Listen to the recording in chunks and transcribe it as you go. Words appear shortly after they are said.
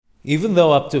Even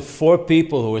though up to 4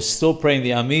 people who are still praying the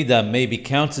Amidah may be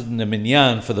counted in the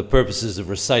minyan for the purposes of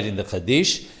reciting the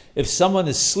Qaddish, if someone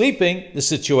is sleeping, the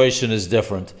situation is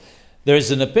different. There is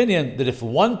an opinion that if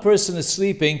one person is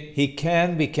sleeping, he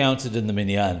can be counted in the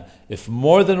minyan. If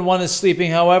more than one is sleeping,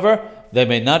 however, they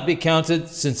may not be counted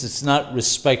since it's not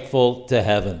respectful to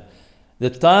heaven.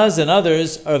 The Taz and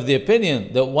others are of the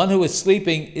opinion that one who is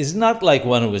sleeping is not like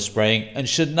one who is praying and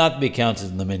should not be counted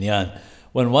in the minyan.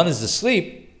 When one is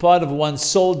asleep, part of one's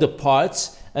soul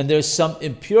departs and there's some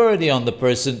impurity on the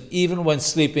person even when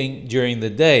sleeping during the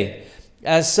day.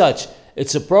 As such,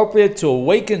 it's appropriate to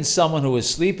awaken someone who is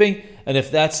sleeping, and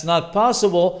if that's not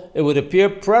possible, it would appear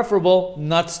preferable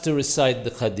not to recite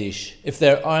the Qaddish if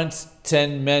there aren't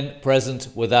 10 men present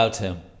without him.